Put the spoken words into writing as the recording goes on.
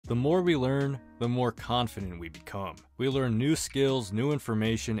The more we learn, the more confident we become. We learn new skills, new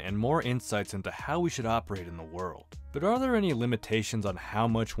information, and more insights into how we should operate in the world. But are there any limitations on how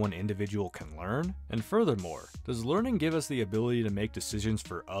much one individual can learn? And furthermore, does learning give us the ability to make decisions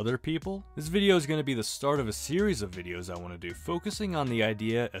for other people? This video is going to be the start of a series of videos I want to do focusing on the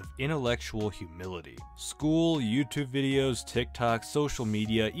idea of intellectual humility. School, YouTube videos, TikTok, social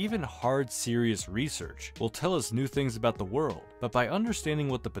media, even hard, serious research will tell us new things about the world. But by understanding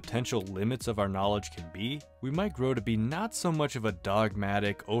what the potential limits of our knowledge can be, we might grow to be not so much of a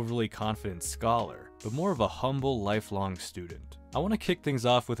dogmatic, overly confident scholar, but more of a humble, lifelong student. I want to kick things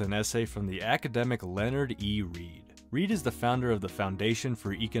off with an essay from the academic Leonard E. Reed. Reed is the founder of the Foundation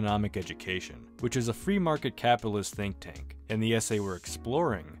for Economic Education, which is a free market capitalist think tank. And the essay we're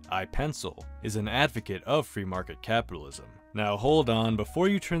exploring, I Pencil, is an advocate of free market capitalism. Now hold on, before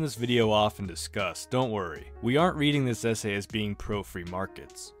you turn this video off and discuss, don't worry. We aren't reading this essay as being pro-free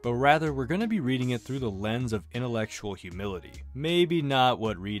markets, but rather we're going to be reading it through the lens of intellectual humility. Maybe not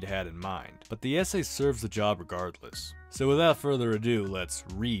what Reed had in mind, but the essay serves the job regardless. So without further ado, let's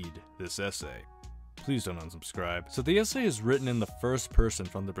read this essay. Please don't unsubscribe. So the essay is written in the first person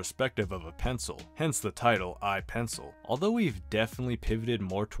from the perspective of a pencil, hence the title, I Pencil. Although we've definitely pivoted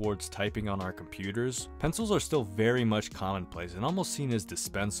more towards typing on our computers, pencils are still very much commonplace and almost seen as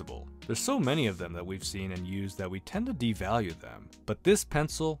dispensable. There's so many of them that we've seen and used that we tend to devalue them. But this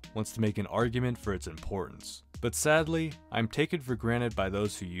pencil wants to make an argument for its importance. But sadly, I'm taken for granted by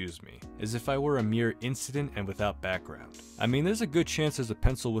those who use me, as if I were a mere incident and without background. I mean, there's a good chance there's a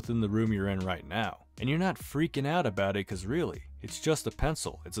pencil within the room you're in right now, and you're not freaking out about it because really, it's just a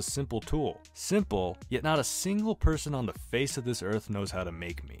pencil. It's a simple tool. Simple, yet not a single person on the face of this earth knows how to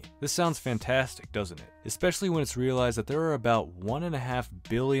make me. This sounds fantastic, doesn't it? Especially when it's realized that there are about 1.5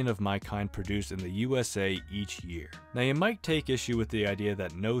 billion of my kind produced in the USA each year. Now you might take issue with the idea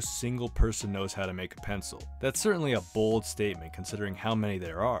that no single person knows how to make a pencil. That's certainly a bold statement considering how many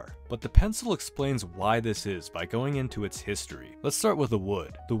there are. But the pencil explains why this is by going into its history. Let's start with the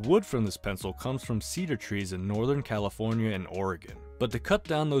wood. The wood from this pencil comes from cedar trees in Northern California and Oregon. But to cut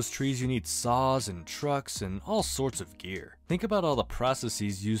down those trees you need saws and trucks and all sorts of gear. Think about all the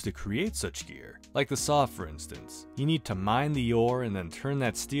processes used to create such gear. Like the saw for instance. You need to mine the ore and then turn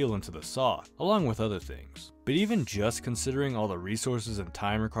that steel into the saw, along with other things. But even just considering all the resources and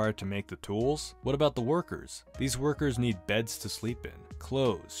time required to make the tools, what about the workers? These workers need beds to sleep in,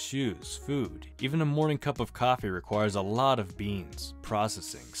 clothes, shoes, food. Even a morning cup of coffee requires a lot of beans,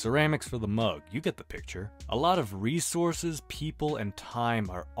 processing, ceramics for the mug, you get the picture. A lot of resources, people, and time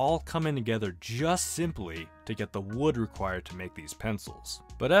are all coming together just simply to get the wood required to make these pencils.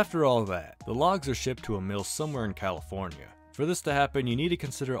 But after all that, the logs are shipped to a mill somewhere in California. For this to happen, you need to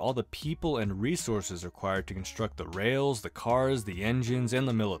consider all the people and resources required to construct the rails, the cars, the engines, and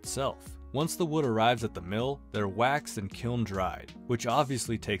the mill itself. Once the wood arrives at the mill, they're waxed and kiln dried, which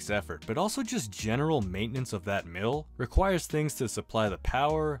obviously takes effort, but also just general maintenance of that mill requires things to supply the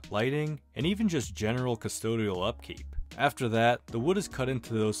power, lighting, and even just general custodial upkeep. After that, the wood is cut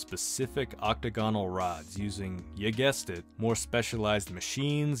into those specific octagonal rods using, you guessed it, more specialized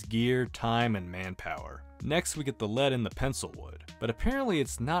machines, gear, time, and manpower. Next we get the lead in the pencil wood, but apparently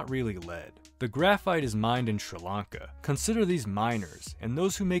it's not really lead. The graphite is mined in Sri Lanka. Consider these miners, and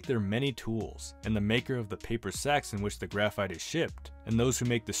those who make their many tools, and the maker of the paper sacks in which the graphite is shipped, and those who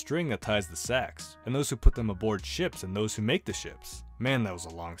make the string that ties the sacks, and those who put them aboard ships and those who make the ships. Man, that was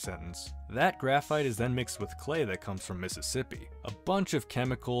a long sentence. That graphite is then mixed with clay that comes from Mississippi. A bunch of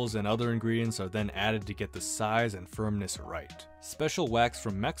chemicals and other ingredients are then added to get the size and firmness right. Special wax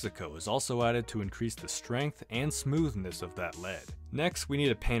from Mexico is also added to increase the strength and smoothness of that lead. Next, we need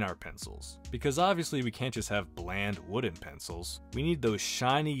to paint our pencils. Because obviously we can't just have bland wooden pencils. We need those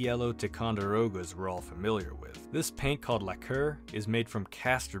shiny yellow Ticonderogas we're all familiar with. This paint called lacquer is made from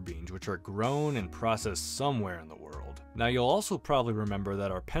castor beans, which are grown and processed somewhere in the world. Now you'll also probably remember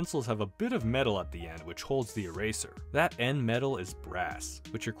that our pencils have a bit of metal at the end which holds the eraser. That end metal is brass,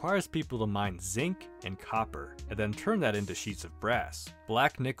 which requires people to mine zinc and copper, and then turn that into sheets of brass.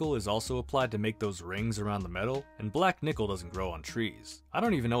 Black nickel is also applied to make those rings around the metal, and black nickel doesn't grow on trees. I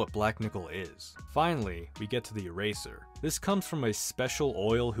don't even know what black nickel is. Finally, we get to the eraser. This comes from a special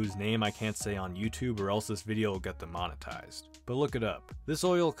oil whose name I can't say on YouTube or else this video will get demonetized. But look it up. This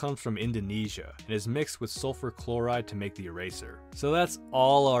oil comes from Indonesia and is mixed with sulfur chloride to make the eraser. So that's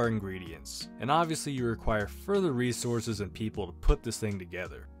all our ingredients. And obviously you require further resources and people to put this thing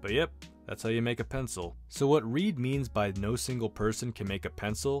together. But yep, That's how you make a pencil. So what Reed means by no single person can make a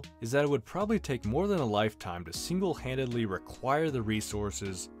pencil is that it would probably take more than a lifetime to single-handedly require the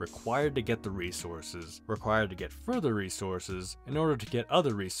resources required to get the resources required to get further resources in order to get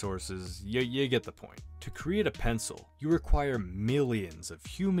other resources. You get the point. To create a pencil, you require millions of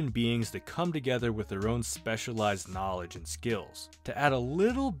human beings to come together with their own specialized knowledge and skills to add a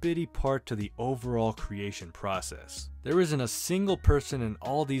little bitty part to the overall creation process. There isn't a single person in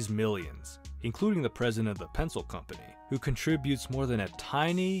all these millions, including the president of the pencil company, who contributes more than a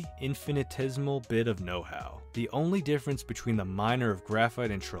tiny, infinitesimal bit of know-how. The only difference between the miner of graphite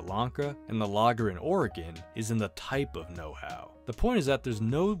in Sri Lanka and the logger in Oregon is in the type of know-how. The point is that there's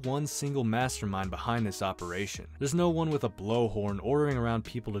no one single mastermind behind this operation. There's no one with a blowhorn ordering around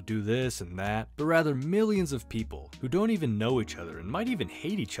people to do this and that, but rather millions of people who don't even know each other and might even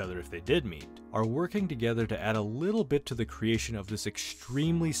hate each other if they did meet, are working together to add a little bit to the creation of this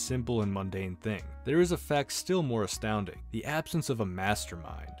extremely simple and mundane thing. There is a fact still more astounding: the absence of a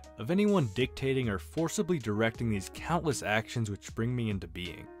mastermind, of anyone dictating or forcibly directing these countless actions which bring me into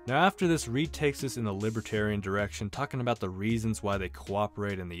being. Now after this, Reed takes us in the libertarian direction, talking about the reasons why they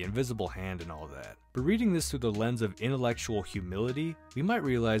cooperate and the invisible hand and all that. But reading this through the lens of intellectual humility, we might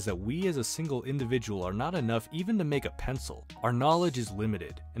realize that we as a single individual are not enough even to make a pencil. Our knowledge is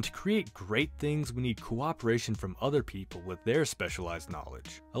limited, and to create great things we need cooperation from other people with their specialized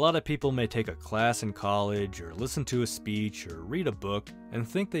knowledge. A lot of people may take a class in college, or listen to a speech, or read a book, and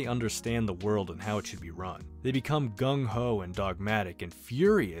think they understand the world and how it should be run. They become gung-ho and dogmatic and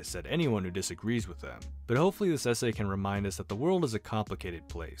furious at anyone who disagrees with them. But hopefully this essay can remind us that the world is a complicated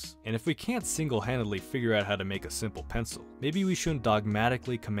place, and if we can't single-handedly figure out how to make a simple pencil, maybe we shouldn't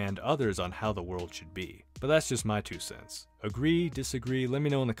dogmatically command others on how the world should be. But that's just my 2 cents. Agree, disagree, let me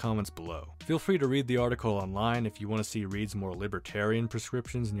know in the comments below. Feel free to read the article online if you want to see Reed's more libertarian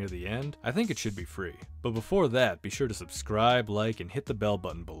prescriptions near the end. I think it should be free. But before that, be sure to subscribe, like, and hit the bell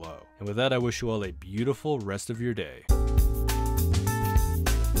button below. And with that, I wish you all a beautiful rest of your day.